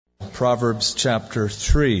Proverbs chapter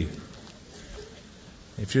 3.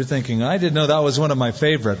 If you're thinking, I didn't know that was one of my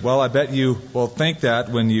favorite, well, I bet you will think that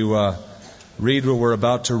when you read what we're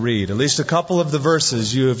about to read. At least a couple of the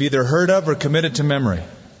verses you have either heard of or committed to memory.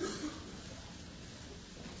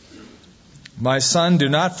 My son, do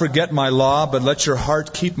not forget my law, but let your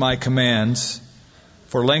heart keep my commands.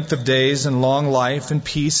 For length of days and long life and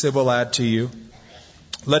peace they will add to you.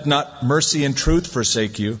 Let not mercy and truth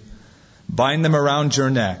forsake you. Bind them around your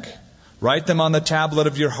neck. Write them on the tablet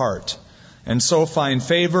of your heart, and so find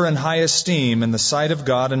favor and high esteem in the sight of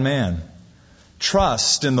God and man.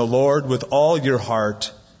 Trust in the Lord with all your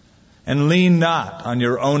heart, and lean not on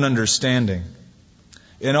your own understanding.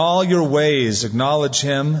 In all your ways acknowledge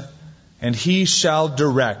Him, and He shall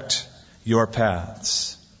direct your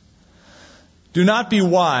paths. Do not be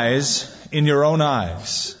wise in your own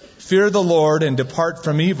eyes. Fear the Lord and depart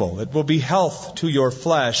from evil. It will be health to your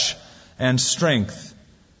flesh and strength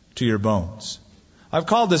to your bones. I've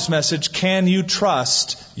called this message, Can You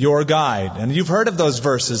Trust Your Guide? And you've heard of those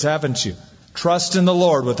verses, haven't you? Trust in the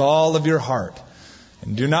Lord with all of your heart.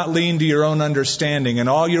 And do not lean to your own understanding. In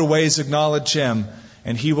all your ways acknowledge Him,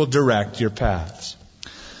 and He will direct your paths.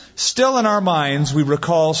 Still in our minds, we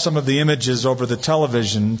recall some of the images over the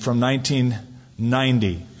television from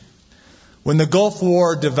 1990. When the Gulf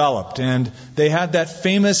War developed, and they had that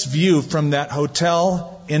famous view from that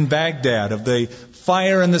hotel in Baghdad of the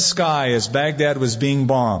fire in the sky as Baghdad was being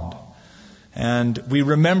bombed. And we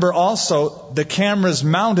remember also the cameras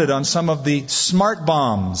mounted on some of the smart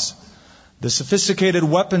bombs, the sophisticated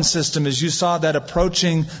weapon system as you saw that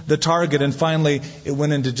approaching the target, and finally it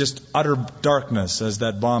went into just utter darkness as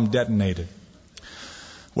that bomb detonated.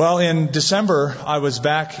 Well, in December, I was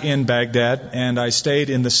back in Baghdad, and I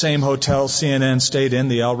stayed in the same hotel CNN stayed in,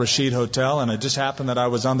 the Al Rashid Hotel, and it just happened that I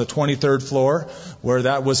was on the 23rd floor where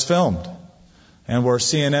that was filmed and where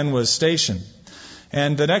CNN was stationed.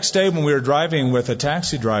 And the next day when we were driving with a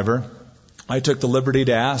taxi driver, I took the liberty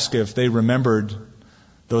to ask if they remembered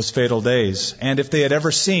those fatal days and if they had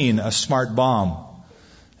ever seen a smart bomb.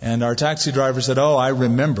 And our taxi driver said, I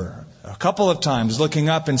remember. A couple of times looking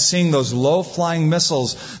up and seeing those low-flying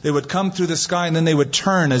missiles. They would come through the sky and then they would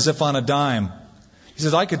turn as if on a dime. He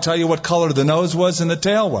says, I could tell you what color the nose was and the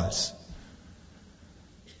tail was.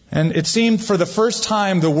 And it seemed for the first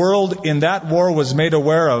time the world in that war was made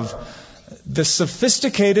aware of the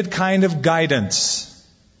sophisticated kind of guidance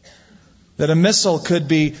that a missile could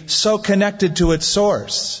be so connected to its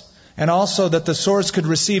source. And also that the source could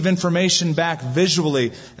receive information back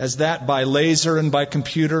visually as that by laser and by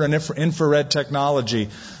computer and infrared technology,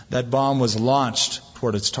 that bomb was launched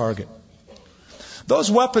toward its target.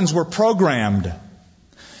 Those weapons were programmed.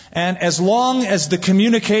 And as long as the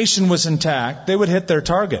communication was intact, they would hit their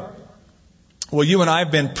target. Well, you and I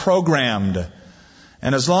have been programmed.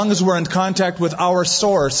 And as long as we're in contact with our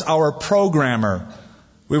source, our programmer,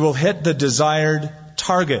 we will hit the desired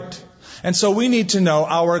target. And so we need to know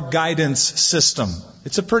our guidance system.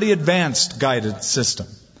 It's a pretty advanced guidance system.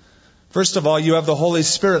 First of all, you have the Holy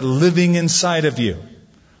Spirit living inside of you,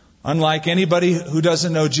 unlike anybody who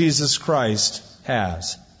doesn't know Jesus Christ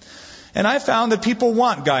has. And I found that people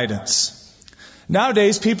want guidance.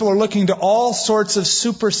 Nowadays, people are looking to all sorts of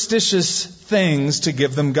superstitious things to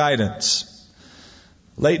give them guidance.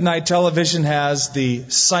 Late night television has the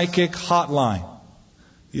psychic hotline.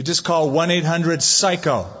 You just call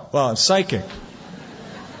 1-800-PSYCHO. Well, it's psychic.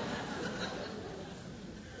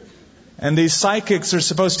 And these psychics are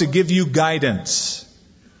supposed to give you guidance.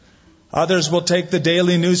 Others will take the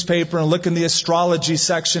daily newspaper and look in the astrology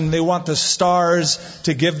section. They want the stars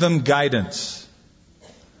to give them guidance.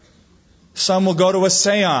 Some will go to a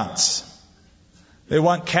seance. They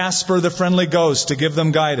want Casper the Friendly Ghost to give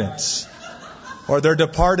them guidance. Or their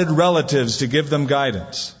departed relatives to give them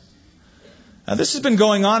guidance. Now, this has been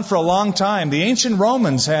going on for a long time. The ancient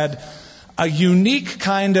Romans had a unique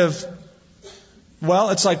kind of,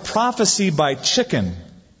 it's like prophecy by chicken.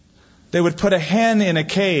 They would put a hen in a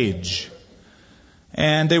cage,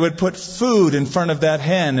 and they would put food in front of that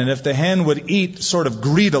hen, and if the hen would eat sort of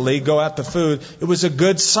greedily, go at the food, it was a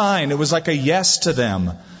good sign. It was like a yes to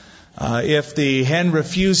them. If the hen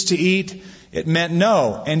refused to eat, it meant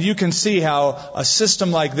no. And you can see how a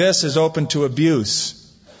system like this is open to abuse.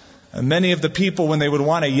 And many of the people, when they would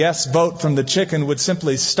want a yes vote from the chicken, would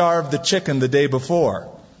simply starve the chicken the day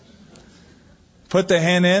before. Put the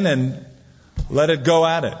hen in and let it go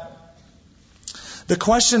at it. The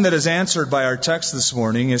question that is answered by our text this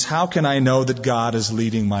morning is, how can I know that God is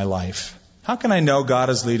leading my life? How can I know God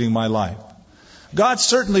is leading my life? God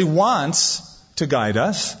certainly wants to guide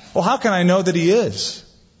us. Well, how can I know that He is?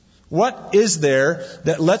 What is there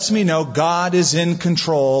that lets me know God is in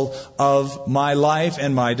control of my life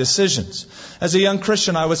and my decisions? As a young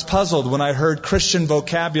Christian, I was puzzled when I heard Christian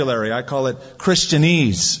vocabulary. I call it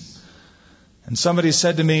Christianese. And somebody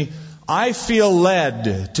said to me, I feel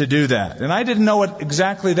led to do that. And I didn't know what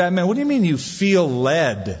exactly that meant. What do you mean you feel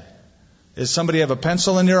led? Does somebody have a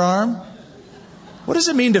pencil in your arm? What does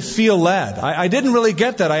it mean to feel led? I didn't really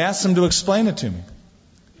get that. I asked them to explain it to me.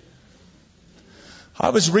 I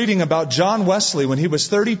was reading about John Wesley when he was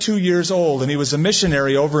 32 years old and he was a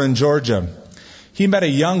missionary over in Georgia. He met a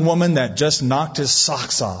young woman that just knocked his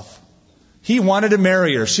socks off. He wanted to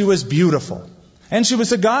marry her. She was beautiful. And she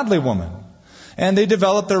was a godly woman. And they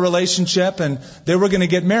developed their relationship and they were going to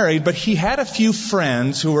get married. But he had a few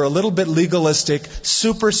friends who were a little bit legalistic,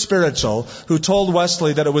 super spiritual, who told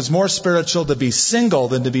Wesley that it was more spiritual to be single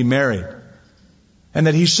than to be married. And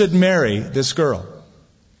that he should marry this girl.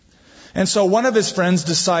 And so one of his friends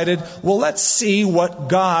decided, well, let's see what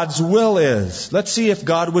God's will is. Let's see if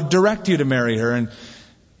God would direct you to marry her. And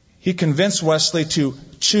he convinced Wesley to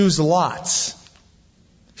choose lots.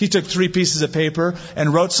 He took 3 pieces of paper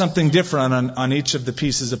and wrote something different on each of the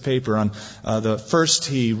pieces of paper. On the first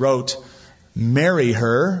he wrote, marry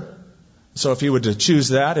her. So if he were to choose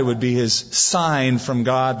that, it would be his sign from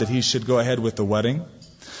God that he should go ahead with the wedding.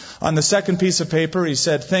 On the second piece of paper, he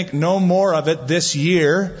said, think no more of it this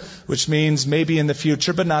year, which means maybe in the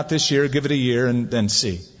future, but not this year. Give it a year and then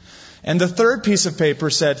see. And the third piece of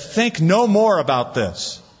paper said, think no more about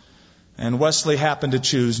this. And Wesley happened to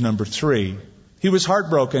choose number 3. He was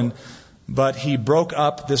heartbroken, but he broke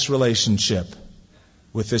up this relationship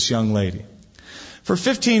with this young lady. For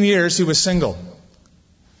 15 years, he was single.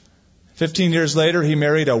 15 years later, he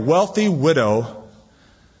married a wealthy widow.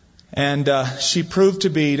 And she proved to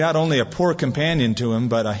be not only a poor companion to him,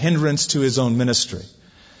 but a hindrance to his own ministry.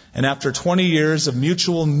 And after 20 years of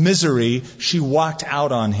mutual misery, she walked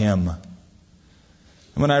out on him.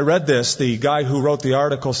 And when I read this, the guy who wrote the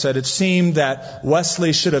article said it seemed that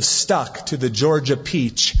Wesley should have stuck to the Georgia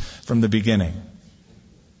peach from the beginning.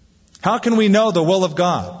 How can we know the will of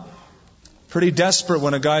God? Pretty desperate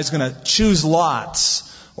when a guy's going to choose lots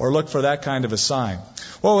or look for that kind of a sign.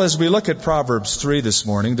 Well, as we look at Proverbs 3 this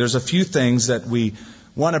morning, there's a few things that we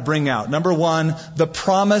want to bring out. Number 1, the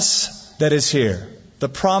promise that is here. The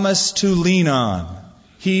promise to lean on.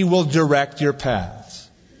 He will direct your paths.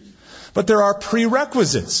 But there are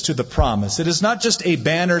prerequisites to the promise. It is not just a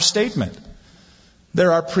banner statement.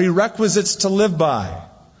 There are prerequisites to live by.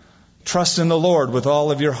 Trust in the Lord with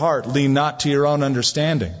all of your heart. Lean not to your own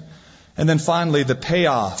understanding. And then finally, the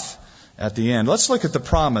payoff at the end. Let's look at the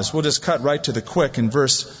promise. We'll just cut right to the quick. In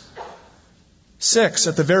verse 6,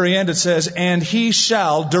 at the very end it says, and he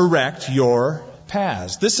shall direct your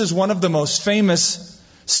paths. This is one of the most famous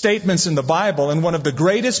statements in the Bible and one of the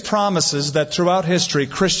greatest promises that throughout history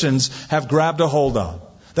Christians have grabbed a hold of.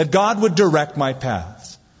 That God would direct my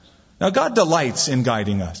paths. Now God delights in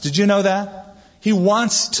guiding us. Did you know that? He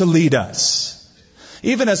wants to lead us.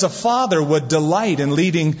 Even as a father would delight in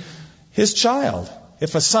leading his child.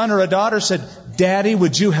 If a son or a daughter said, Daddy,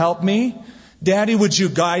 would you help me? Daddy, would you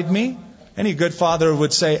guide me? Any good father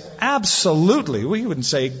would say, absolutely. We wouldn't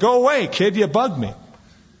say, go away, kid, you bug me.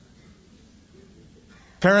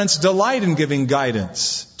 Parents delight in giving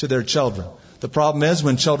guidance to their children. The problem is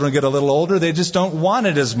when children get a little older, they just don't want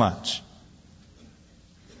it as much.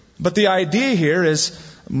 But the idea here is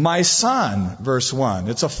my son, verse 1.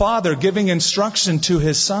 It's a father giving instruction to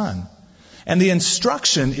his son. And the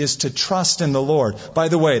instruction is to trust in the Lord. By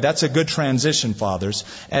the way, that's a good transition, fathers.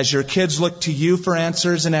 As your kids look to you for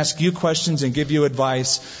answers and ask you questions and give you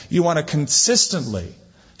advice, you want to consistently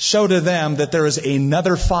show to them that there is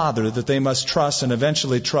another Father that they must trust and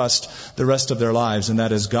eventually trust the rest of their lives, and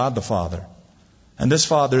that is God the Father. And this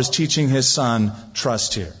Father is teaching His Son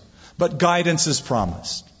trust here. But guidance is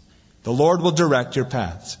promised. The Lord will direct your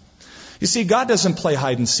paths. You see, God doesn't play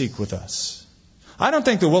hide and seek with us. I don't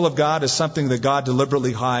think the will of God is something that God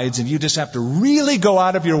deliberately hides and you just have to really go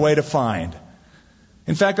out of your way to find.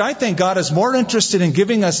 In fact, I think God is more interested in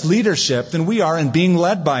giving us leadership than we are in being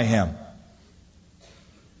led by Him.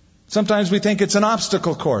 Sometimes we think it's an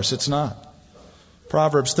obstacle course. It's not.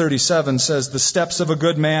 Proverbs 37 says, the steps of a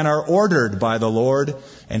good man are ordered by the Lord,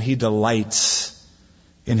 and He delights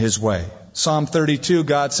in His way. Psalm 32,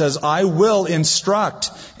 God says, I will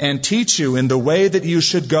instruct and teach you in the way that you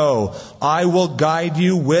should go. I will guide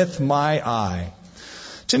you with my eye.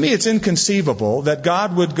 To me, it's inconceivable that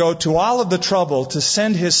God would go to all of the trouble to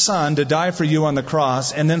send His Son to die for you on the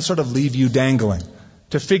cross and then sort of leave you dangling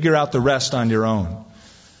to figure out the rest on your own.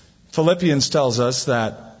 Philippians tells us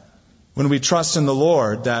that when we trust in the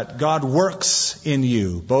Lord, that God works in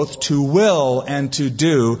you, both to will and to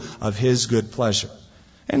do of His good pleasure.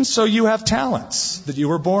 And so you have talents that you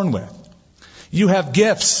were born with. You have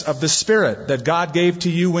gifts of the Spirit that God gave to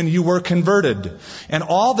you when you were converted. And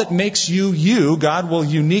all that makes you you, God will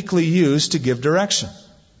uniquely use to give direction.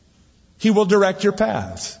 He will direct your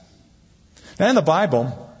paths. Now in the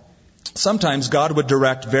Bible, sometimes God would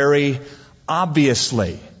direct very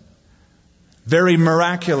obviously, very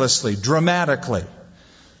miraculously, dramatically.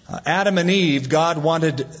 Adam and Eve, God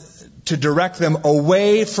wanted to direct them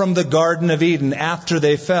away from the Garden of Eden after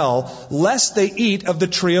they fell, lest they eat of the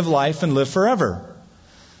tree of life and live forever.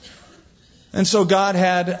 And so God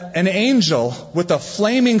had an angel with a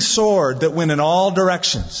flaming sword that went in all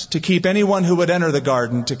directions to keep anyone who would enter the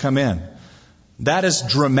garden to come in. That is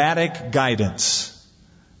dramatic guidance.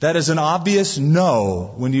 That is an obvious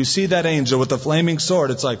no. When you see that angel with the flaming sword,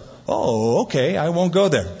 it's like, oh, okay, I won't go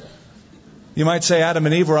there. You might say Adam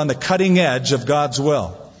and Eve were on the cutting edge of God's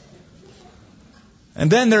will. And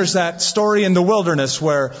then there's that story in the wilderness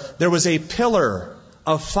where there was a pillar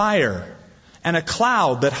of fire and a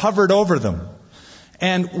cloud that hovered over them.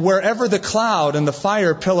 And wherever the cloud and the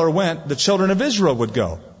fire pillar went, the children of Israel would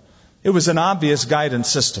go. It was an obvious guidance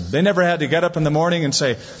system. They never had to get up in the morning and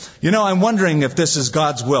say, I'm wondering if this is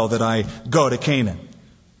God's will that I go to Canaan.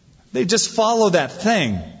 They just follow that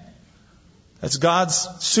thing. That's God's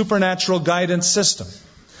supernatural guidance system.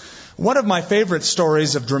 One of my favorite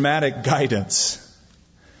stories of dramatic guidance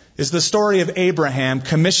is the story of Abraham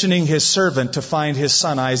commissioning his servant to find his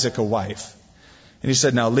son Isaac a wife. And he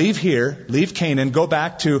said, now leave here, leave Canaan, go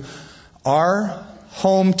back to our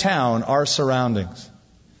hometown, our surroundings,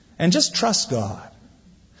 and just trust God.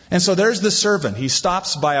 And so there's the servant. He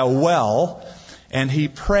stops by a well and he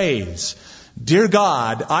prays, Dear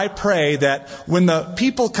God, I pray that when the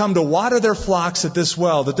people come to water their flocks at this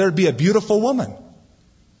well, that there'd be a beautiful woman.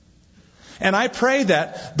 And I pray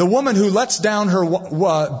that the woman who lets down her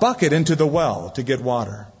bucket into the well to get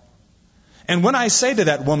water. And when I say to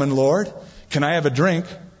that woman, Lord, can I have a drink?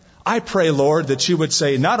 I pray, Lord, that she would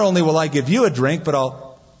say, not only will I give you a drink, but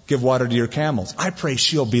I'll give water to your camels. I pray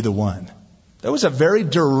she'll be the one. That was a very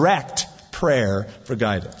direct prayer for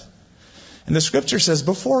guidance. And the scripture says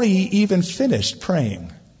before he even finished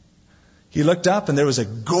praying, he looked up and there was a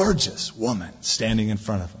gorgeous woman standing in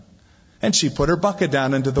front of him. And she put her bucket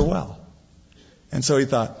down into the well. And so he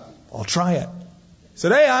thought, I'll try it. He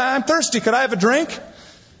said, hey, I'm thirsty. Could I have a drink?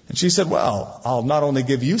 And she said, well, I'll not only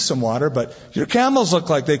give you some water, but your camels look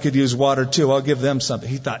like they could use water too. I'll give them something.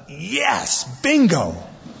 He thought, yes, bingo.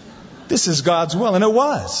 This is God's will. And it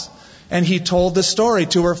was. And he told the story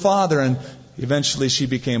to her father, and eventually she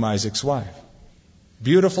became Isaac's wife.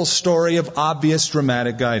 Beautiful story of obvious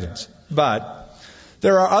dramatic guidance. But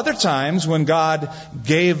there are other times when God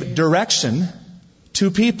gave direction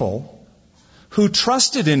to people who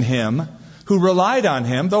trusted in Him, who relied on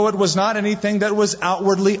Him, though it was not anything that was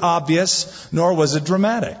outwardly obvious, nor was it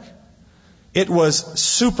dramatic. It was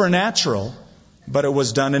supernatural, but it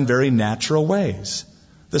was done in very natural ways.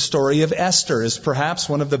 The story of Esther is perhaps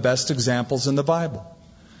one of the best examples in the Bible.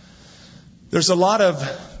 There's a lot of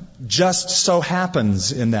just so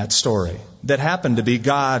happens in that story that happened to be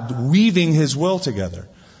God weaving His will together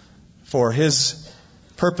for His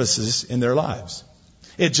purposes in their lives.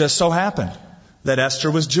 It just so happened that Esther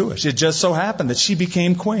was Jewish. It just so happened that she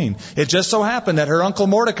became queen. It just so happened that her uncle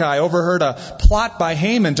Mordecai overheard a plot by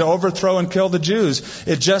Haman to overthrow and kill the Jews.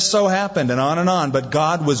 It just so happened, and on, but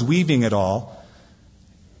God was weaving it all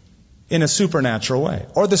in a supernatural way.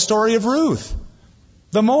 Or the story of Ruth,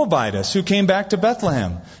 the Moabitess, who came back to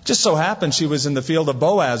Bethlehem. Just so happened she was in the field of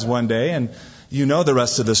Boaz one day, and you know the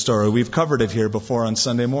rest of the story. We've covered it here before on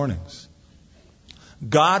Sunday mornings.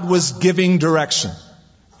 God was giving direction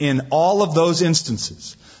in all of those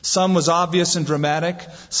instances. Some was obvious and dramatic,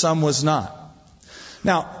 some was not.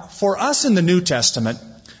 Now, for us in the New Testament,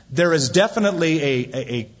 there is definitely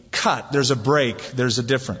a cut, there's a break, there's a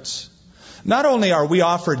difference. Not only are we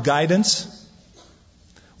offered guidance,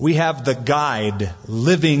 we have the guide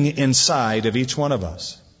living inside of each one of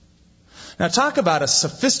us. Now talk about a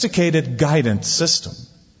sophisticated guidance system.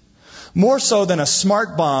 More so than a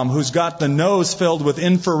smart bomb who's got the nose filled with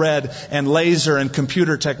infrared and laser and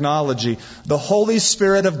computer technology, the Holy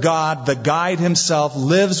Spirit of God, the guide Himself,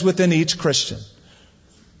 lives within each Christian.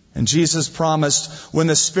 And Jesus promised, when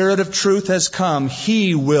the Spirit of truth has come,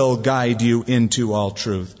 He will guide you into all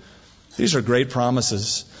truth. These are great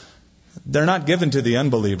promises. They're not given to the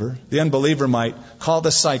unbeliever. The unbeliever might call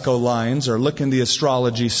the psycho lines or look in the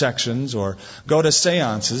astrology sections or go to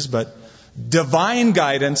seances, but divine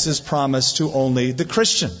guidance is promised to only the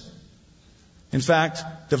Christian. In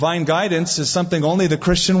fact, divine guidance is something only the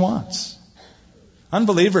Christian wants.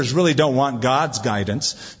 Unbelievers really don't want God's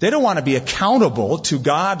guidance. They don't want to be accountable to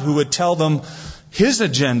God who would tell them His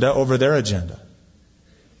agenda over their agenda.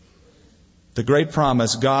 The great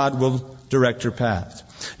promise, God will direct your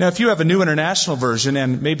path. Now, if you have a New International Version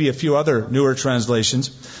and maybe a few other newer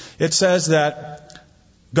translations, it says that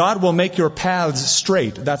God will make your paths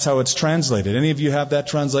straight. That's how it's translated. Any of you have that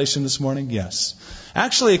translation this morning? Yes.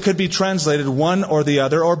 Actually, it could be translated one or the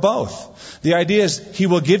other or both. The idea is He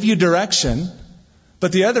will give you direction,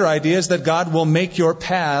 but the other idea is that God will make your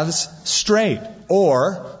paths straight.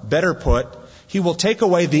 Or, better put, He will take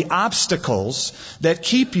away the obstacles that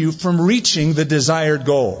keep you from reaching the desired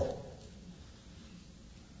goal.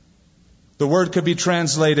 The word could be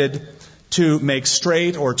translated to make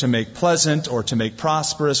straight, or to make pleasant, or to make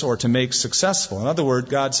prosperous, or to make successful. In other words,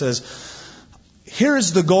 God says, here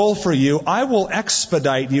is the goal for you. I will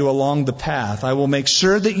expedite you along the path. I will make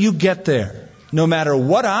sure that you get there. No matter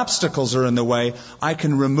what obstacles are in the way, I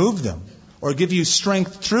can remove them or give you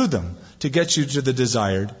strength through them to get you to the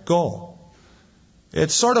desired goal.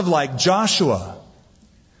 It's sort of like Joshua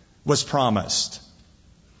was promised.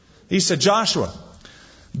 He said, Joshua,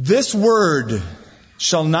 this word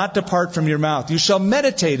shall not depart from your mouth. You shall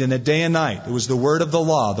meditate in it day and night. It was the word of the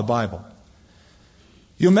law, the Bible.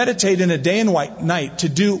 You meditate in it day and night to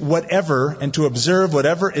do whatever and to observe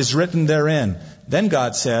whatever is written therein. Then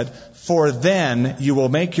God said, for then you will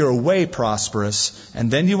make your way prosperous,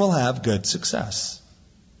 and then you will have good success.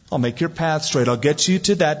 I'll make your path straight. I'll get you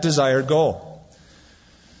to that desired goal.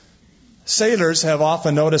 Sailors have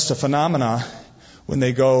often noticed a phenomena when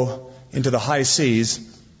they go into the high seas,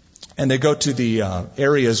 and they go to the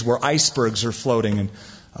areas where icebergs are floating. And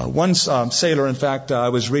one sailor, in fact, I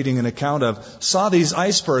was reading an account of, saw these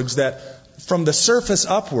icebergs that from the surface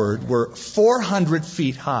upward were 400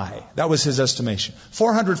 feet high. That was his estimation.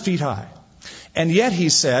 400 feet high. And yet, he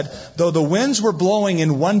said, though the winds were blowing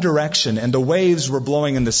in one direction and the waves were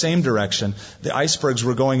blowing in the same direction, the icebergs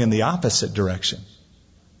were going in the opposite direction.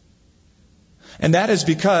 And that is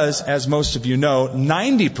because, as most of you know,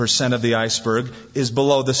 90% of the iceberg is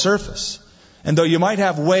below the surface. And though you might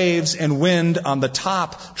have waves and wind on the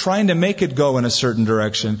top trying to make it go in a certain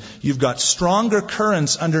direction, you've got stronger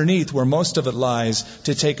currents underneath where most of it lies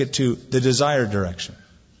to take it to the desired direction.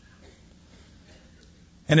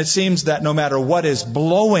 And it seems that no matter what is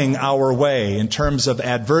blowing our way in terms of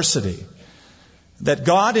adversity, that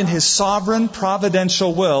God in His sovereign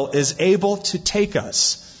providential will is able to take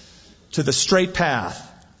us to the straight path,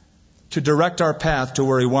 to direct our path to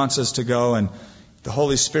where He wants us to go, and the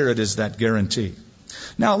Holy Spirit is that guarantee.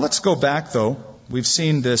 Now, let's go back, though. We've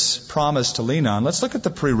seen this promise to lean on. Let's look at the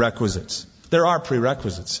prerequisites. There are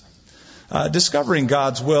prerequisites. Discovering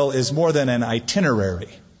God's will is more than an itinerary.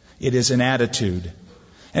 It is an attitude.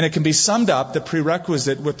 And it can be summed up, the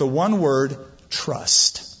prerequisite, with the one word,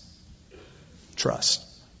 trust. Trust.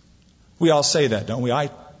 We all say that, don't we?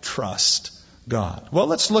 I trust God. Well,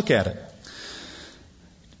 let's look at it.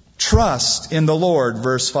 Trust in the Lord,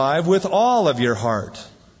 verse 5, with all of your heart.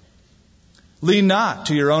 Lean not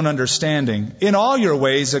to your own understanding. In all your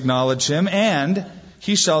ways acknowledge Him, and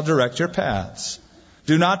He shall direct your paths.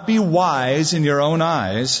 Do not be wise in your own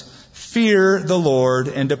eyes. Fear the Lord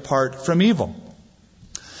and depart from evil.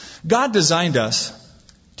 God designed us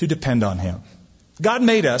to depend on Him. God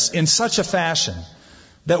made us in such a fashion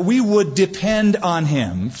that we would depend on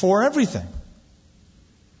Him for everything.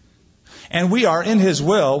 And we are in His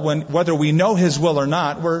will, whether we know His will or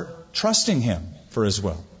not, we're trusting Him for His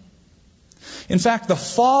will. In fact, the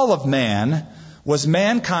fall of man was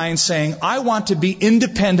mankind saying, I want to be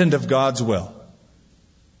independent of God's will.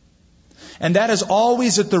 And that is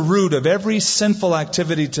always at the root of every sinful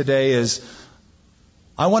activity today is,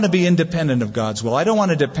 I want to be independent of God's will. I don't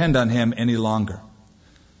want to depend on Him any longer.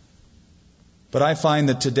 But I find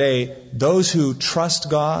that today, those who trust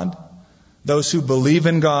God, those who believe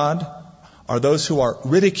in God, are those who are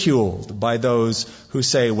ridiculed by those who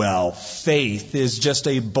say, well, faith is just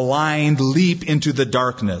a blind leap into the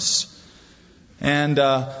darkness. And,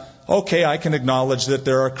 okay, I can acknowledge that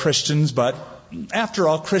there are Christians, but after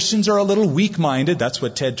all, Christians are a little weak-minded. That's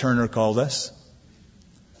what Ted Turner called us.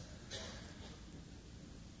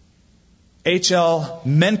 H.L.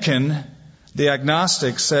 Mencken, the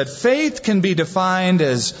agnostic, said, faith can be defined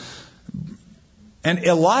as an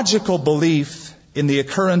illogical belief in the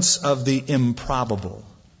occurrence of the improbable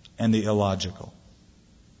and the illogical.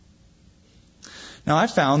 Now, I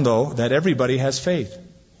found, though, that everybody has faith.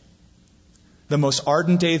 The most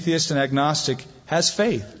ardent atheist and agnostic has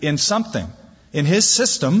faith in something, in his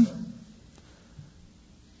system,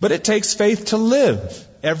 but it takes faith to live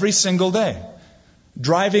every single day.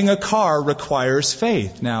 Driving a car requires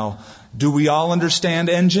faith. Now, do we all understand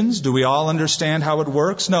engines? Do we all understand how it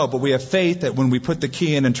works? No, but we have faith that when we put the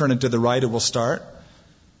key in and turn it to the right, it will start.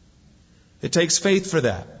 It takes faith for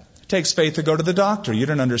that. It takes faith to go to the doctor. You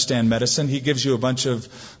don't understand medicine. He gives you a bunch of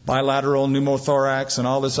bilateral pneumothorax and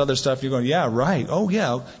all this other stuff. You're going, yeah, right. Oh,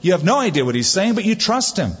 yeah. You have no idea what he's saying, but you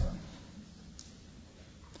trust him.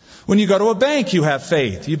 When you go to a bank, you have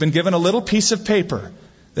faith. You've been given a little piece of paper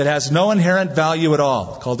that has no inherent value at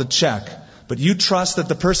all, called a check. But you trust that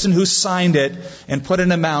the person who signed it and put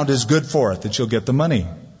an amount is good for it, that you'll get the money.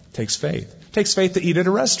 It takes faith. It takes faith to eat at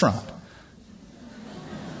a restaurant.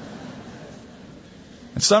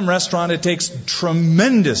 In some restaurant, it takes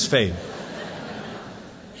tremendous faith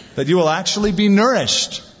that you will actually be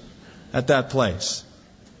nourished at that place.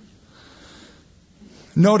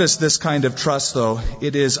 Notice this kind of trust, though.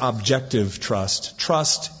 It is objective trust.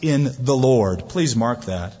 Trust in the Lord. Please mark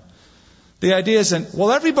that. The idea isn't,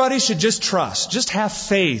 well, everybody should just trust. Just have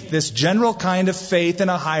faith, this general kind of faith in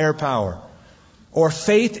a higher power. Or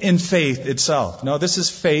faith in faith itself. No, this is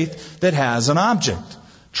faith that has an object.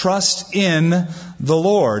 Trust in the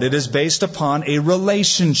Lord. It is based upon a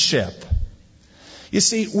relationship. You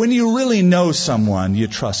see, when you really know someone, you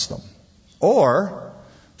trust them. Or,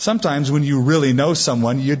 sometimes when you really know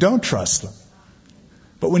someone, you don't trust them.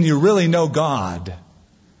 But when you really know God,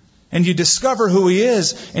 and you discover who He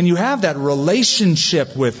is, and you have that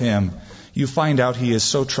relationship with Him, you find out He is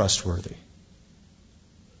so trustworthy.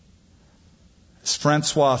 As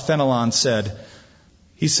Francois Fenelon said,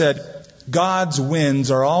 he said, God's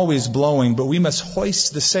winds are always blowing, but we must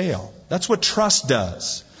hoist the sail. That's what trust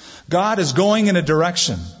does. God is going in a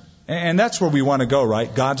direction. And that's where we want to go,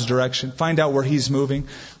 right? God's direction. Find out where He's moving.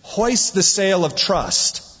 Hoist the sail of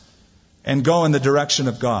trust and go in the direction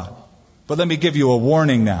of God. But let me give you a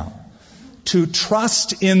warning now. To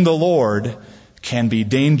trust in the Lord can be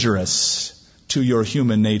dangerous to your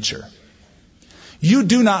human nature. You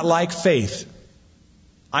do not like faith.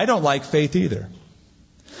 I don't like faith either.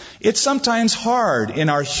 It's sometimes hard in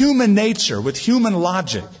our human nature, with human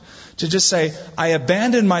logic, to just say, I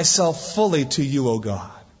abandon myself fully to you, O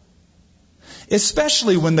God.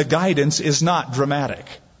 Especially when the guidance is not dramatic,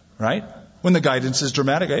 right? When the guidance is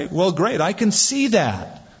dramatic, hey, well, great, I can see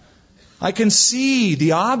that. I can see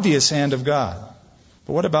the obvious hand of God.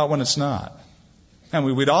 But what about when it's not? And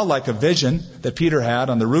we'd all like a vision that Peter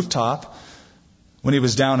had on the rooftop when he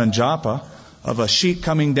was down in Joppa of a sheet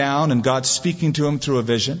coming down and God speaking to him through a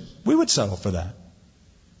vision. We would settle for that.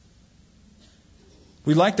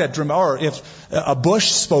 We like that dream. Or if a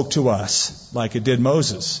bush spoke to us like it did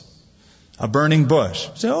Moses, a burning bush.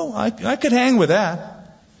 So I could hang with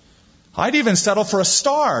that. I'd even settle for a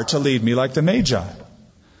star to lead me like the Magi.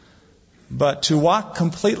 But to walk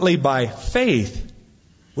completely by faith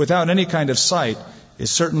without any kind of sight is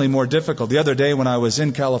certainly more difficult. The other day when I was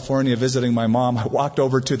in California visiting my mom, I walked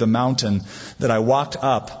over to the mountain that I walked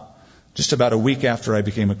up just about a week after I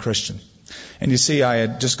became a Christian. And you see, I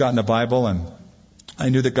had just gotten a Bible and I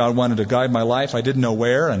knew that God wanted to guide my life. I didn't know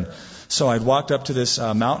where. And so I'd walked up to this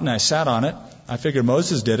mountain. I sat on it. I figured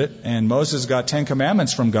Moses did it. And Moses got 10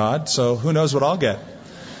 commandments from God. So who knows what I'll get.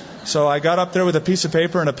 So I got up there with a piece of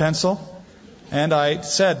paper and a pencil. And I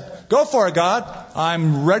said, go for it, God.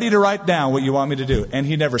 I'm ready to write down what you want me to do. And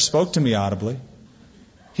He never spoke to me audibly.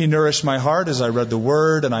 He nourished my heart as I read the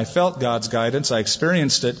Word, and I felt God's guidance. I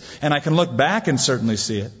experienced it, and I can look back and certainly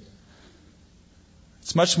see it.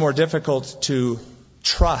 It's much more difficult to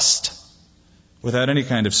trust without any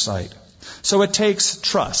kind of sight. So it takes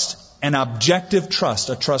trust, an objective trust,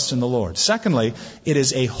 a trust in the Lord. Secondly, it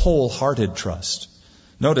is a wholehearted trust.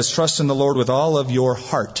 Notice, trust in the Lord with all of your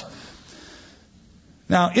heart.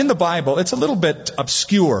 Now, in the Bible, it's a little bit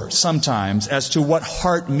obscure sometimes as to what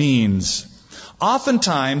heart means.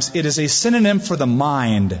 Oftentimes, it is a synonym for the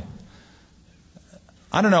mind.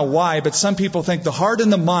 I don't know why, but some people think the heart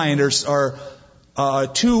and the mind are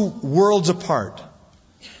two worlds apart.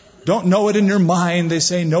 Don't know it in your mind, they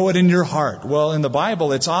say, know it in your heart. Well, in the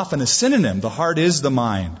Bible, it's often a synonym. The heart is the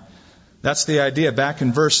mind. That's the idea back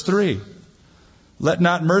in verse 3. Let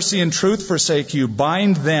not mercy and truth forsake you.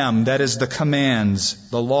 Bind them, that is the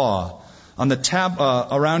commands, the law, on the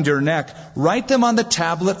around your neck. Write them on the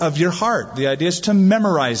tablet of your heart. The idea is to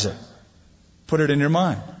memorize it. Put it in your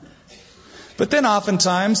mind. But then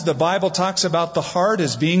oftentimes the Bible talks about the heart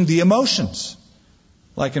as being the emotions.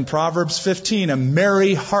 Like in Proverbs 15, a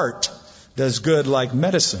merry heart does good like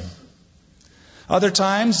medicine. Other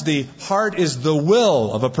times the heart is the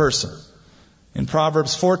will of a person. In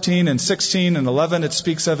Proverbs 14 and 16 and 11, it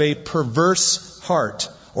speaks of a perverse heart,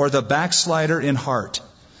 or the backslider in heart.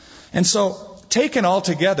 And so, taken all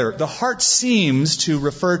together, the heart seems to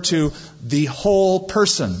refer to the whole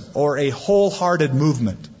person or a wholehearted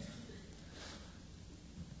movement.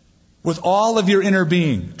 With all of your inner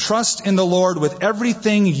being, trust in the Lord with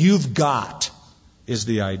everything you've got is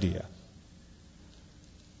the idea.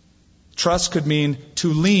 Trust could mean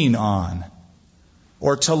to lean on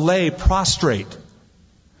or to lay prostrate.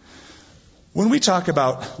 When we talk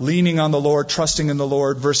about leaning on the Lord, trusting in the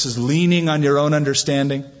Lord versus leaning on your own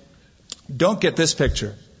understanding, don't get this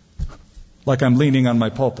picture like I'm leaning on my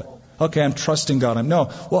pulpit. Okay, I'm trusting God.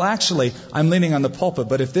 Well, actually, I'm leaning on the pulpit,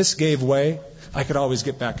 but if this gave way, I could always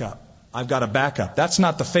get back up. I've got a backup. That's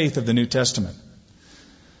not the faith of the New Testament.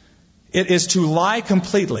 It is to lie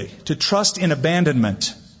completely, to trust in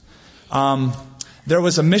abandonment. There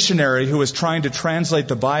was a missionary who was trying to translate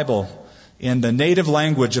the Bible in the native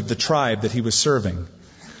language of the tribe that he was serving.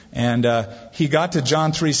 And he got to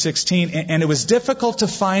John 3:16, and it was difficult to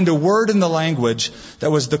find a word in the language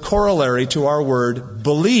that was the corollary to our word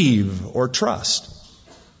believe or trust.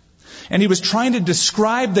 And he was trying to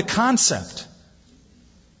describe the concept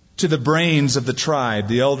to the brains of the tribe,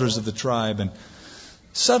 the elders of the tribe. And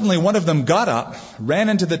suddenly one of them got up, ran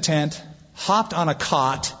into the tent, hopped on a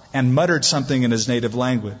cot, and muttered something in his native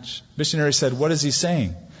language. Missionary said, "What is he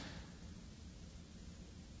saying?"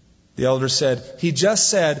 The elder said, "He just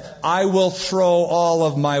said, 'I will throw all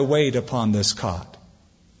of my weight upon this cot.'"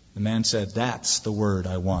 The man said, "That's the word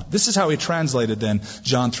I want." This is how he translated then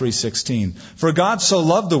John 3:16. "For God so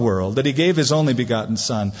loved the world that he gave his only begotten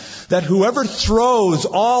Son, that whoever throws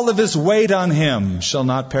all of his weight on him shall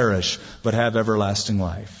not perish, but have everlasting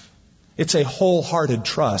life." It's a wholehearted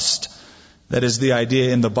trust that is the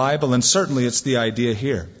idea in the Bible, and certainly it's the idea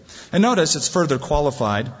here. And notice it's further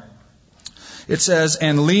qualified. It says,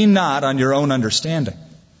 "And lean not on your own understanding."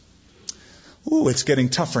 Ooh, it's getting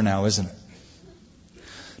tougher now, isn't it?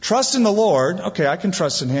 Trust in the Lord. Okay, I can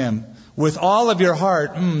trust in Him. With all of your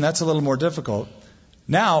heart, that's a little more difficult.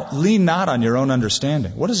 Now, lean not on your own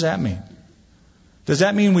understanding. What does that mean? Does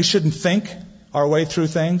that mean we shouldn't think our way through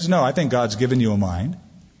things? No, I think God's given you a mind.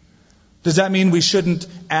 Does that mean we shouldn't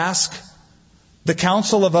ask the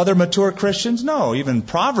counsel of other mature Christians? No, even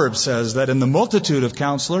Proverbs says that in the multitude of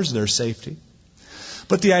counselors there's safety.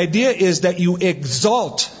 But the idea is that you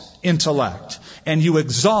exalt intellect and you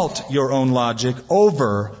exalt your own logic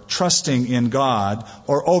over trusting in God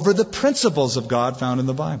or over the principles of God found in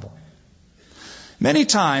the Bible. Many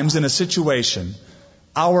times in a situation,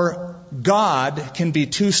 our God can be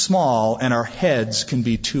too small and our heads can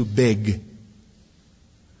be too big.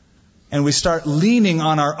 And we start leaning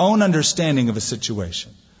on our own understanding of a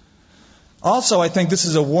situation. Also, I think this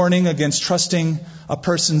is a warning against trusting a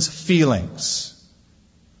person's feelings.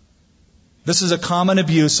 This is a common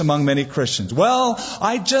abuse among many Christians. Well,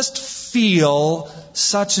 I just feel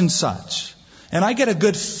such and such. And I get a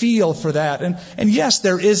good feel for that. And yes,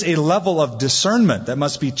 there is a level of discernment that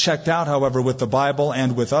must be checked out, however, with the Bible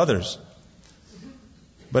and with others.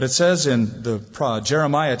 But it says in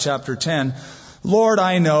Jeremiah chapter 10, "Lord,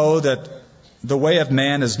 I know that the way of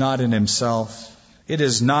man is not in himself. It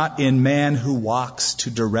is not in man who walks to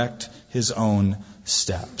direct his own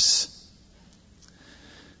steps."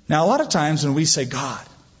 Now, a lot of times when we say, "God,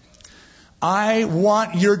 I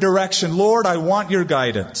want your direction. Lord, I want your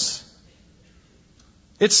guidance,"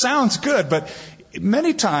 it sounds good, but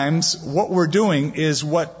many times what we're doing is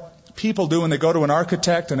what people do when they go to an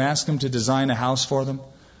architect and ask him to design a house for them.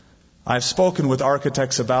 I've spoken with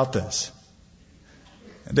architects about this.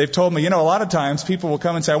 They've told me, a lot of times people will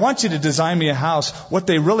come and say, "I want you to design me a house." What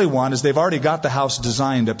they really want is they've already got the house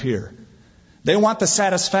designed up here. They want the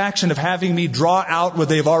satisfaction of having me draw out what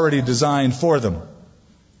they've already designed for them,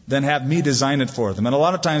 then have me design it for them. And a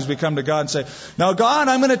lot of times we come to God and say, "Now, God,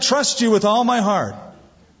 I'm going to trust you with all my heart.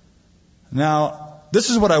 Now,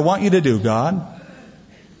 this is what I want you to do, God.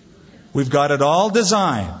 We've got it all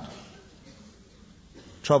designed."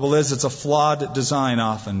 Trouble is, it's a flawed design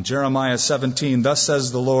often. Jeremiah 17, "Thus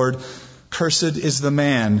says the Lord, cursed is the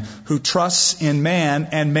man who trusts in man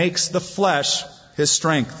and makes the flesh his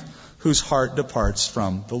strength, whose heart departs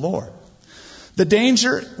from the Lord." The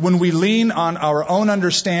danger when we lean on our own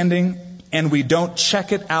understanding and we don't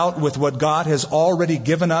check it out with what God has already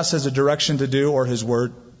given us as a direction to do or His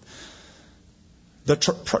Word, the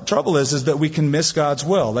trouble is that we can miss God's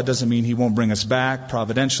will. That doesn't mean He won't bring us back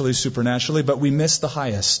providentially, supernaturally, but we miss the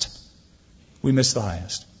highest. We miss the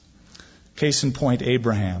highest. Case in point,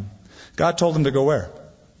 Abraham. God told him to go where?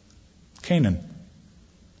 Canaan.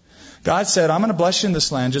 God said, "I'm going to bless you in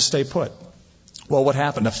this land, just stay put." Well, what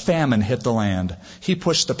happened? A famine hit the land. He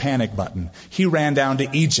pushed the panic button. He ran down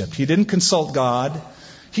to Egypt. He didn't consult God.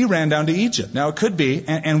 He ran down to Egypt. Now, it could be,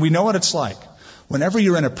 and we know what it's like. whenever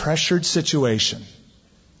you're in a pressured situation,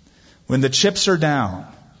 when the chips are down,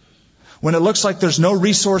 when it looks like there's no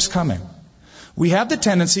resource coming, we have the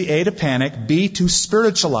tendency, A, to panic, B, to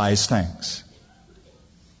spiritualize things.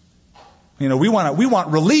 We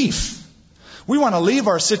want relief. We want to leave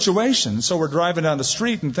our situation. So we're driving down the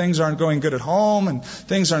street and things aren't going good at home and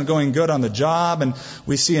things aren't going good on the job, and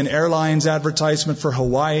we see an airlines advertisement for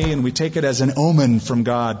Hawaii and we take it as an omen from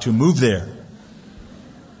God to move there.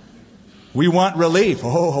 We want relief.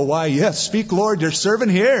 Oh, Hawaii, yes, speak, Lord, your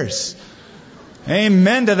servant hears.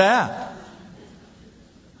 Amen to that.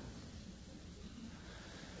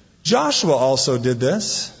 Joshua also did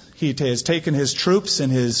this. He has taken his troops and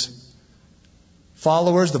his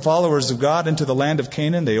followers, the followers of God, into the land of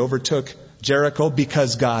Canaan. They overtook Jericho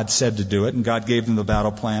because God said to do it, and God gave them the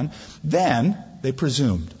battle plan. Then they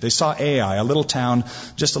presumed. They saw Ai, a little town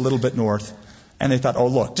just a little bit north, and they thought, oh,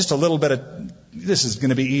 look, just a little bit of, this is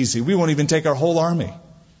going to be easy. We won't even take our whole army.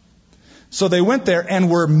 So they went there and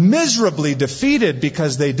were miserably defeated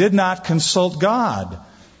because they did not consult God.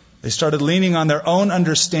 They started leaning on their own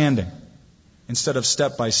understanding instead of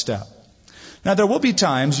step by step. Now, there will be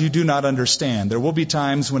times you do not understand. There will be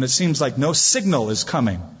times when it seems like no signal is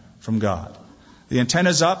coming from God. The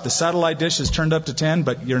antenna's up, the satellite dish is turned up to 10,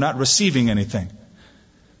 but you're not receiving anything.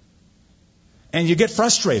 And you get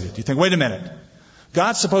frustrated. You think, wait a minute.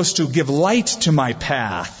 God's supposed to give light to my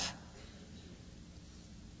path.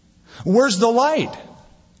 Where's the light?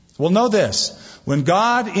 Well, know this. When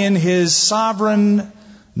God, in His sovereign,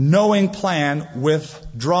 knowing plan,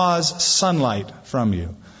 withdraws sunlight from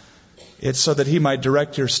you, it's so that He might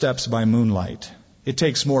direct your steps by moonlight. It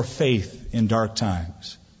takes more faith in dark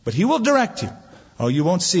times. But He will direct you. Oh, you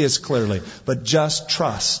won't see as clearly, but just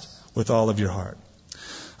trust with all of your heart.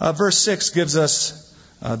 Verse 6 gives us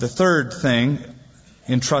the third thing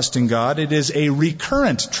in trusting God. It is a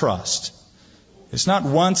recurrent trust. It's not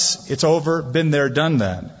once, it's over, been there, done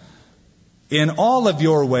that. In all of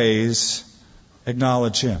your ways,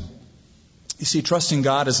 acknowledge Him. You see, trusting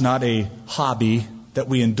God is not a hobby that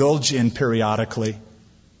we indulge in periodically.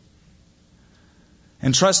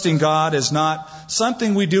 And trusting God is not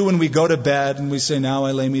something we do when we go to bed and we say, now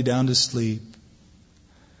I lay me down to sleep.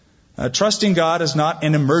 Trusting God is not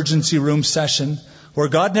an emergency room session where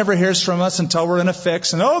God never hears from us until we're in a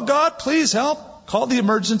fix. And, oh, God, please help. Call the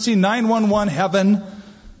emergency 911 heaven.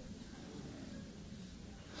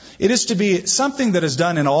 It is to be something that is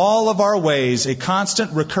done in all of our ways, a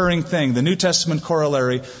constant recurring thing. The New Testament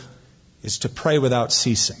corollary is to pray without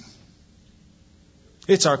ceasing.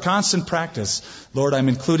 It's our constant practice. Lord, I'm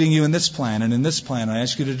including you in this plan and in this plan. I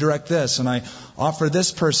ask you to direct this and I offer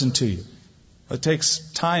this person to you. It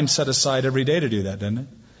takes time set aside every day to do that, doesn't it?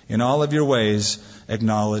 In all of your ways,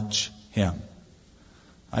 acknowledge Him.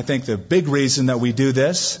 I think the big reason that we do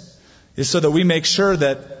this is so that we make sure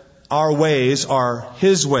that our ways are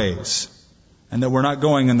His ways and that we're not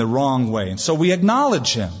going in the wrong way. And so we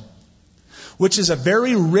acknowledge Him, which is a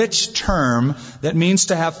very rich term that means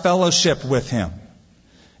to have fellowship with Him.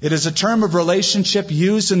 It is a term of relationship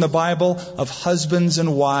used in the Bible of husbands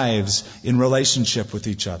and wives in relationship with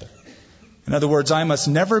each other. In other words, I must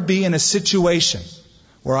never be in a situation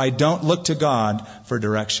where I don't look to God for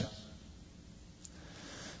direction.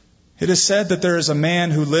 It is said that there is a man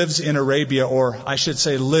who lives in Arabia, or I should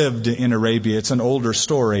say lived in Arabia, it's an older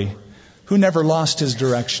story, who never lost his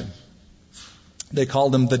direction. They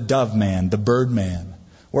called him the dove man, the bird man.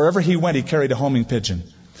 Wherever he went, he carried a homing pigeon,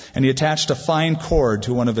 and he attached a fine cord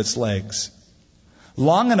to one of its legs.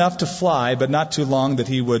 Long enough to fly, but not too long that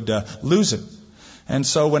he would lose it. And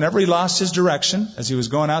so whenever he lost his direction, as he was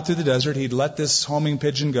going out through the desert, he'd let this homing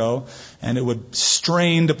pigeon go, and it would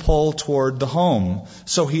strain to pull toward the home.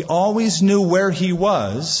 So he always knew where he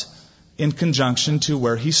was in conjunction to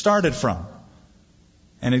where he started from.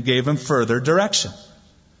 And it gave him further direction.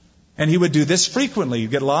 And he would do this frequently.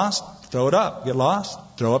 You'd get lost, throw it up. Get lost,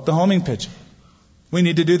 throw up the homing pigeon. We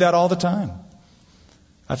need to do that all the time.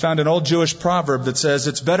 I found an old Jewish proverb that says,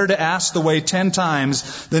 it's better to ask the way 10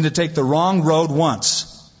 times than to take the wrong road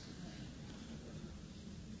once.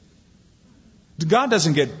 God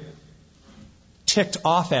doesn't get ticked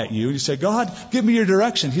off at you. You say, God, give me your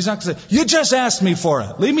direction. He's not going to say, you just asked me for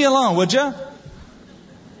it. Leave me alone, would you?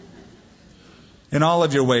 In all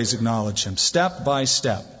of your ways, acknowledge Him, step by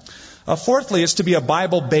step. Fourthly, it's to be a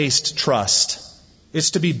Bible-based trust.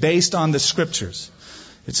 It's to be based on the Scriptures.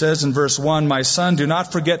 It says in verse 1, my son, do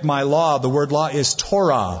not forget my law. The word law is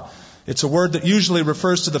Torah. It's a word that usually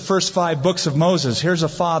refers to the first 5 books of Moses. Here's a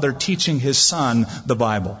father teaching his son the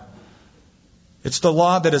Bible. It's the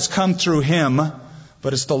law that has come through him,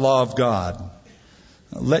 but it's the law of God.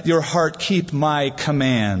 Let your heart keep my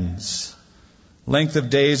commands. Length of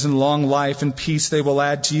days and long life and peace they will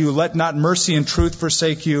add to you. Let not mercy and truth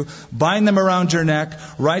forsake you. Bind them around your neck.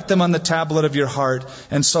 Write them on the tablet of your heart.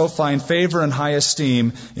 And so find favor and high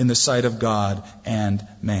esteem in the sight of God and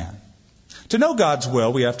man. To know God's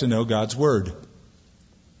will, we have to know God's Word.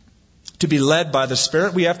 To be led by the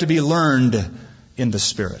Spirit, we have to be learned in the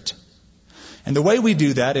Spirit. And the way we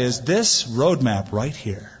do that is this roadmap right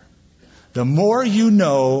here. The more you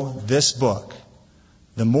know this book,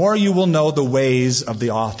 the more you will know the ways of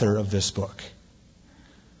the author of this book.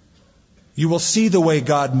 You will see the way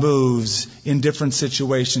God moves in different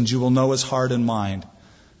situations. You will know His heart and mind.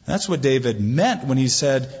 That's what David meant when he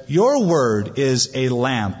said, your word is a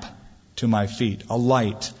lamp to my feet, a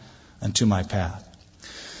light unto my path.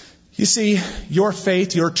 You see, your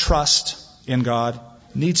faith, your trust in God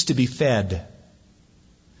needs to be fed.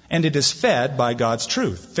 And it is fed by God's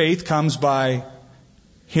truth. Faith comes by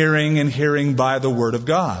hearing, and hearing by the Word of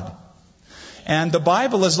God. And the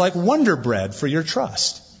Bible is like wonder bread for your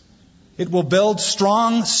trust. It will build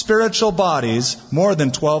strong spiritual bodies more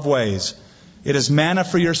than 12 ways. It is manna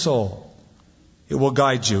for your soul. It will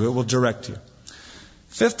guide you. It will direct you.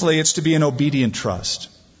 Fifthly, it's to be an obedient trust.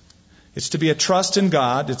 It's to be a trust in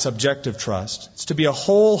God. It's objective trust. It's to be a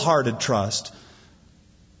wholehearted trust.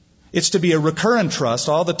 It's to be a recurrent trust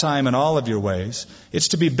all the time in all of your ways. It's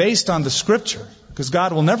to be based on the Scripture, because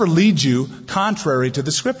God will never lead you contrary to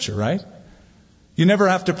the Scripture, right? You never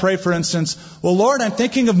have to pray, for instance, well, Lord, I'm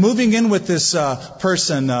thinking of moving in with this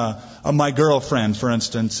person, my girlfriend, for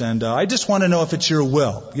instance, and I just want to know if it's your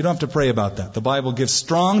will. You don't have to pray about that. The Bible gives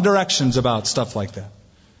strong directions about stuff like that.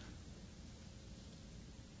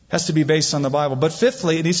 It has to be based on the Bible. But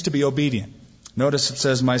fifthly, it needs to be obedient. Notice it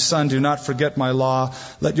says, my son, do not forget my law.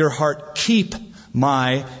 Let your heart keep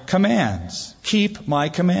my commands. Keep my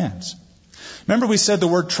commands. Remember we said the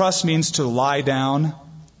word trust means to lie down?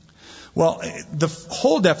 Well, the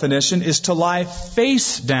whole definition is to lie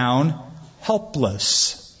face down,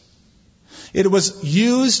 helpless. It was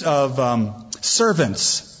used of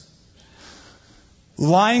servants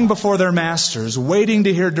lying before their masters, waiting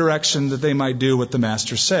to hear direction that they might do what the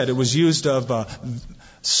master said. It was used of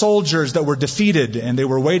soldiers that were defeated, and they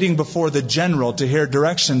were waiting before the general to hear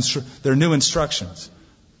directions, their new instructions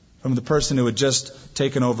from the person who had just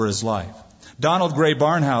taken over his life. Donald Gray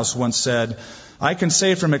Barnhouse once said, I can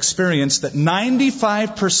say from experience that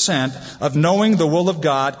 95% of knowing the will of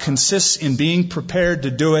God consists in being prepared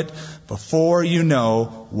to do it before you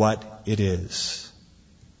know what it is.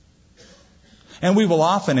 And we will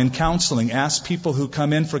often in counseling ask people who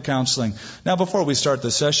come in for counseling, now before we start the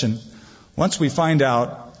session, once we find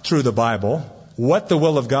out through the Bible what the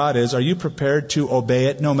will of God is, are you prepared to obey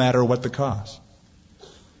it no matter what the cost?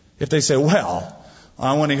 If they say, well,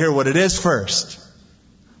 I want to hear what it is first.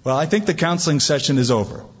 Well, I think the counseling session is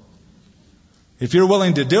over. If you're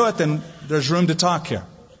willing to do it, then there's room to talk here.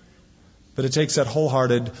 But it takes that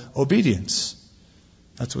wholehearted obedience.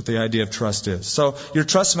 That's what the idea of trust is. So your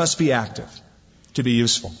trust must be active to be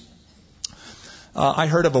useful. I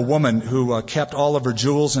heard of a woman who kept all of her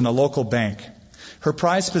jewels in a local bank. Her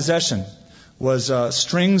prized possession was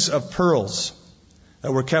strings of pearls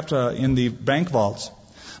that were kept in the bank vaults.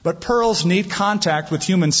 But pearls need contact with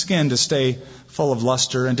human skin to stay full of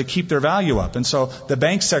luster and to keep their value up. And so the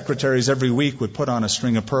bank secretaries every week would put on a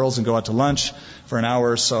string of pearls and go out to lunch for an hour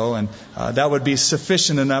or so, and that would be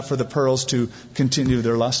sufficient enough for the pearls to continue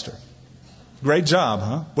their luster. Great job,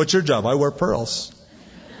 huh? What's your job? I wear pearls.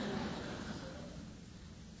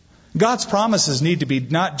 God's promises need to be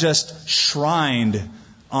not just shrined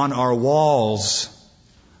on our walls,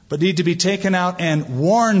 but need to be taken out and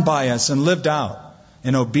worn by us and lived out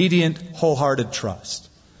in obedient, wholehearted trust.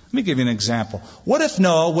 Let me give you an example. What if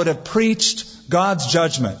Noah would have preached God's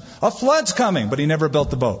judgment? A flood's coming, but he never built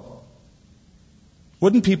the boat.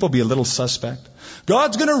 Wouldn't people be a little suspect?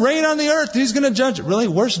 God's going to rain on the earth. He's going to judge it. Really?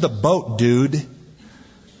 Where's the boat, dude?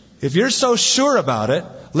 If you're so sure about it,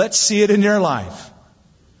 let's see it in your life.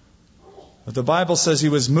 But the Bible says he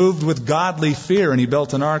was moved with godly fear and he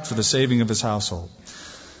built an ark for the saving of his household.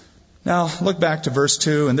 Now, look back to verse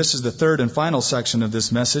 2, and this is the third and final section of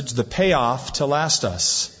this message, the payoff to last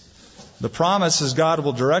us. The promise is God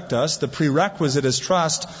will direct us. The prerequisite is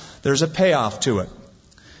trust. There's a payoff to it.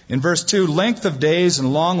 In verse 2, length of days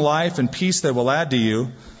and long life and peace they will add to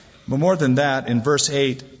you. But more than that, in verse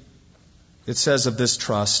 8, it says of this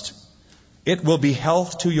trust, it will be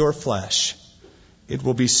health to your flesh. It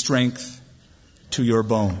will be strength to your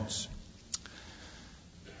bones.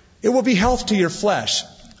 It will be health to your flesh.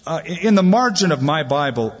 In the margin of my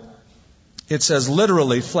Bible, it says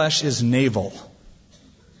literally, flesh is navel.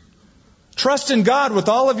 Trust in God with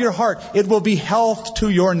all of your heart. It will be health to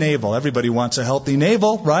your navel. Everybody wants a healthy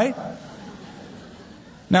navel, right?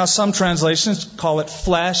 Now, some translations call it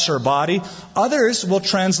flesh or body. Others will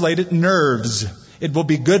translate it nerves. It will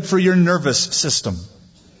be good for your nervous system.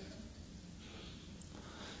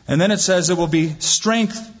 And then it says it will be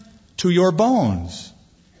strength to your bones.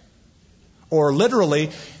 Or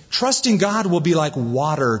literally, trusting God will be like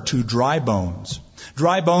water to dry bones.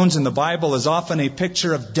 Dry bones in the Bible is often a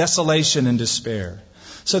picture of desolation and despair.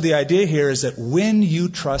 So the idea here is that when you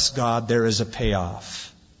trust God, there is a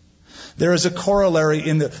payoff. There is a corollary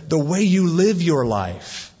in the way you live your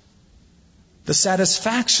life. The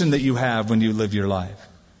satisfaction that you have when you live your life.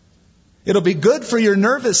 It'll be good for your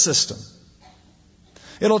nervous system.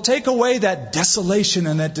 It'll take away that desolation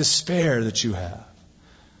and that despair that you have.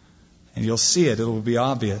 And you'll see it. It'll be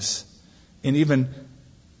obvious in even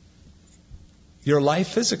your life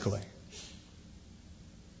physically.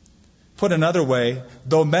 Put another way,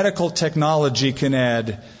 though medical technology can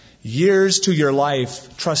add years to your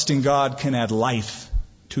life, trusting God can add life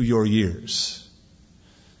to your years.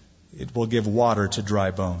 It will give water to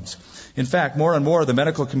dry bones. In fact, more and more the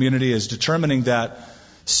medical community is determining that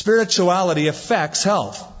spirituality affects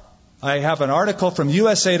health. I have an article from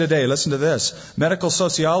USA Today. Listen to this. Medical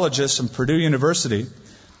sociologists from Purdue University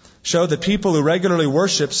show that people who regularly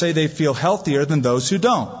worship say they feel healthier than those who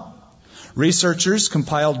don't. Researchers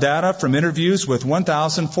compiled data from interviews with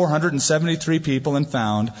 1,473 people and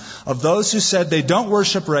found of those who said they don't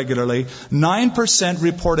worship regularly, 9%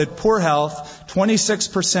 reported poor health,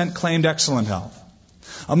 26% claimed excellent health.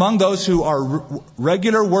 Among those who are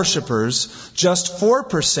regular worshipers, just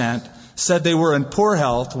 4% said they were in poor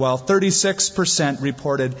health, while 36%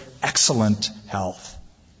 reported excellent health.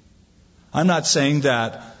 I'm not saying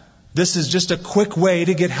that this is just a quick way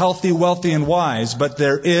to get healthy, wealthy, and wise, but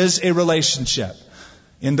there is a relationship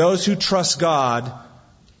in those who trust God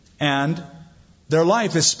and their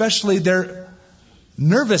life, especially their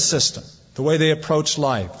nervous system, the way they approach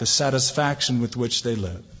life, the satisfaction with which they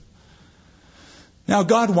live. Now,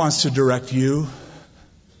 God wants to direct you.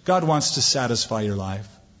 God wants to satisfy your life.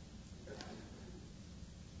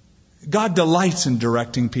 God delights in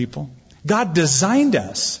directing people. God designed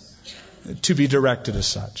us to be directed as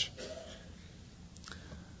such.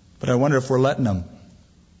 But I wonder if we're letting Him.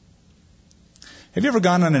 Have you ever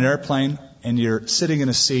gone on an airplane and you're sitting in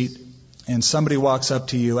a seat and somebody walks up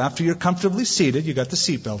to you after you're comfortably seated, you got the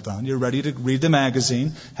seatbelt on, you're ready to read the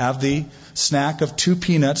magazine, have the snack of 2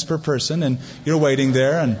 peanuts per person, and you're waiting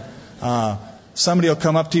there, and somebody will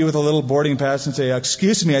come up to you with a little boarding pass and say,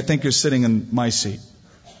 "Excuse me, I think you're sitting in my seat."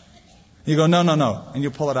 You go, "No, no, no." And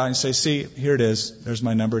you pull it out and say, "See, here it is. There's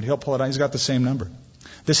my number." And he'll pull it out. He's got the same number.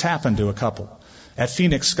 This happened to a couple at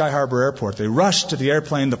Phoenix Sky Harbor Airport. They rushed to the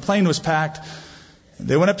airplane. The plane was packed.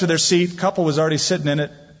 They went up to their seat. Couple was already sitting in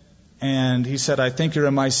it. And he said, "I think you're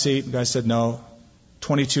in my seat." The guy said, "No,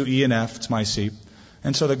 22E and F, it's my seat."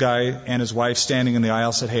 And so the guy and his wife standing in the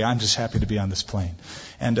aisle said, "Hey, I'm just happy to be on this plane."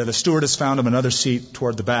 And the stewardess found him another seat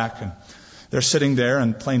toward the back. And they're sitting there,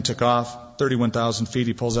 and the plane took off. 31,000 feet.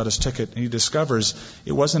 He pulls out his ticket, and he discovers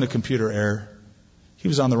it wasn't a computer error. He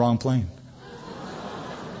was on the wrong plane.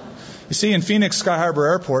 You see, in Phoenix Sky Harbor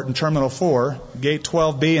Airport in Terminal 4, Gate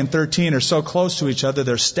 12B and 13 are so close to each other,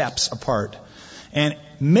 they're steps apart. And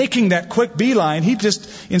making that quick beeline, he just,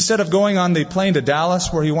 instead of going on the plane to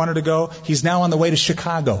Dallas where he wanted to go, he's now on the way to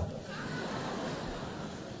Chicago.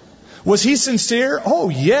 Was he sincere? Oh,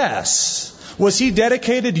 yes. Was he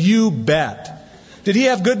dedicated? You bet. Did he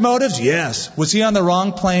have good motives? Yes. Was he on the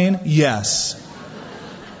wrong plane? Yes.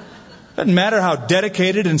 Doesn't matter how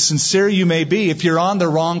dedicated and sincere you may be, if you're on the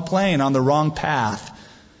wrong plane, on the wrong path,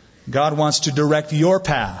 God wants to direct your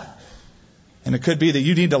path. And it could be that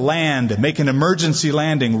you need to land, make an emergency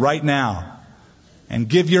landing right now, and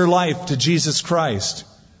give your life to Jesus Christ.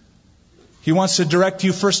 He wants to direct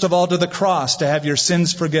you first of all to the cross to have your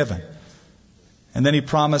sins forgiven. And then He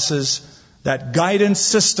promises that guidance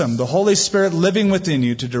system, the Holy Spirit living within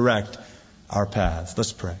you to direct our paths.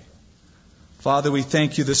 Let's pray. Father, we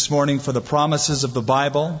thank You this morning for the promises of the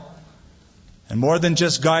Bible. And more than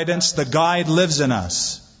just guidance, the guide lives in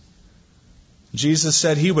us. Jesus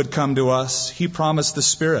said He would come to us. He promised the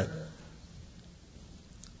Spirit.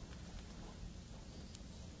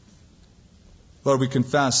 Lord, we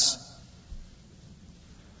confess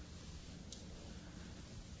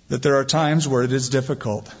that there are times where it is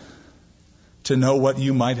difficult to know what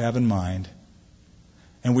You might have in mind.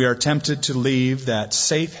 And we are tempted to leave that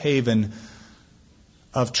safe haven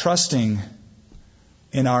of trusting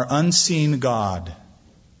in our unseen God,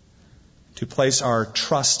 to place our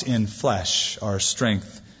trust in flesh, our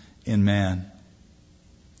strength in man.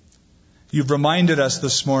 You've reminded us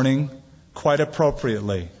this morning, quite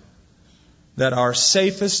appropriately, that our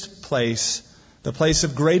safest place, the place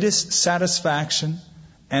of greatest satisfaction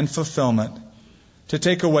and fulfillment, to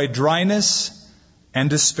take away dryness and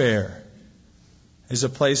despair, is a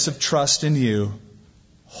place of trust in you,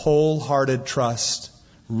 wholehearted trust,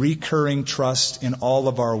 recurring trust in all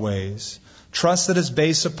of our ways, trust that is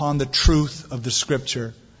based upon the truth of the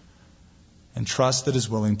Scripture, and trust that is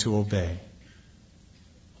willing to obey.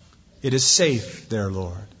 It is safe there,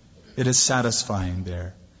 Lord. It is satisfying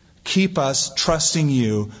there. Keep us trusting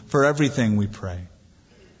you for everything, we pray.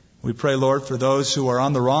 We pray, Lord, for those who are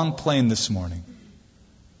on the wrong plane this morning,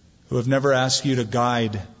 who have never asked you to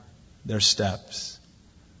guide their steps,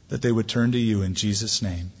 that they would turn to you in Jesus'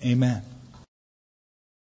 name. Amen.